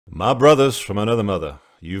My brothers from another mother,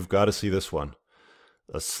 you've got to see this one.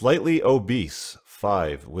 A slightly obese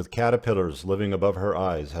 5 with caterpillars living above her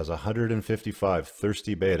eyes has 155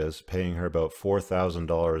 thirsty betas paying her about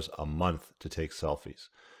 $4,000 a month to take selfies.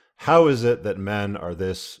 How is it that men are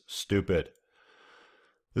this stupid?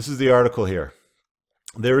 This is the article here.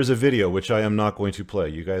 There is a video which I am not going to play.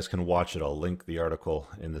 You guys can watch it. I'll link the article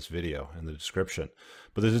in this video in the description.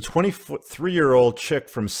 But there's a 23-year-old chick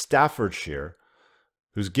from Staffordshire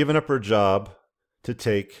who's given up her job to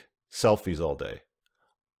take selfies all day.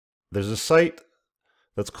 There's a site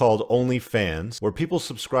that's called OnlyFans where people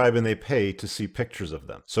subscribe and they pay to see pictures of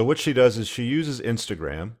them. So what she does is she uses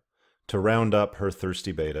Instagram to round up her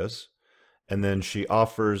thirsty betas, and then she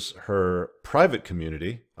offers her private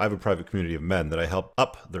community. I have a private community of men that I help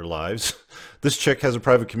up their lives. This chick has a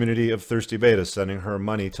private community of thirsty betas sending her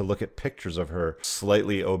money to look at pictures of her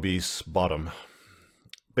slightly obese bottom.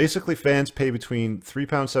 Basically, fans pay between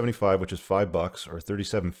 £3.75, which is $5, or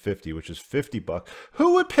 $37.50, which is $50.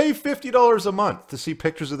 Who would pay $50 a month to see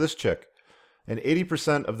pictures of this chick? And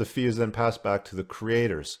 80% of the fee is then passed back to the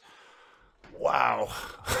creators. Wow.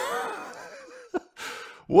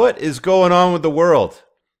 What is going on with the world?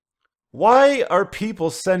 Why are people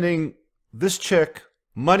sending this chick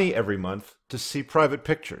money every month to see private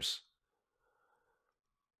pictures?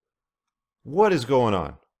 What is going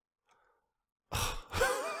on?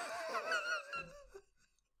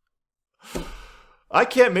 I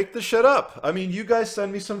can't make this shit up. I mean, you guys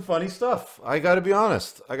send me some funny stuff. I gotta be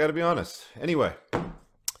honest. Anyway,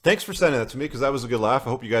 thanks for sending that to me because that was a good laugh. I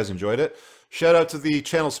hope you guys enjoyed it. Shout out to the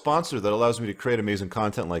channel sponsor that allows me to create amazing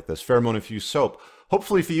content like this, Pheromone Infused Soap.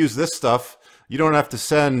 Hopefully if you use this stuff, you don't have to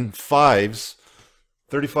send $35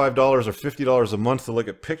 or $50 a month to look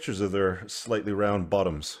at pictures of their slightly round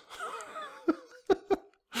bottoms.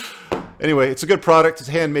 Anyway, it's a good product. It's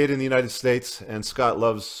handmade in the United States, and Scott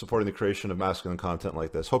loves supporting the creation of masculine content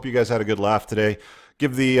like this. Hope you guys had a good laugh today.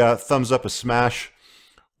 Give the thumbs up a smash.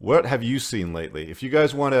 What have you seen lately? If you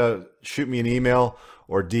guys want to shoot me an email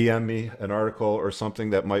or DM me an article or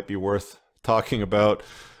something that might be worth talking about,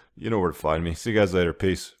 you know where to find me. See you guys later.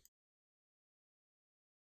 Peace.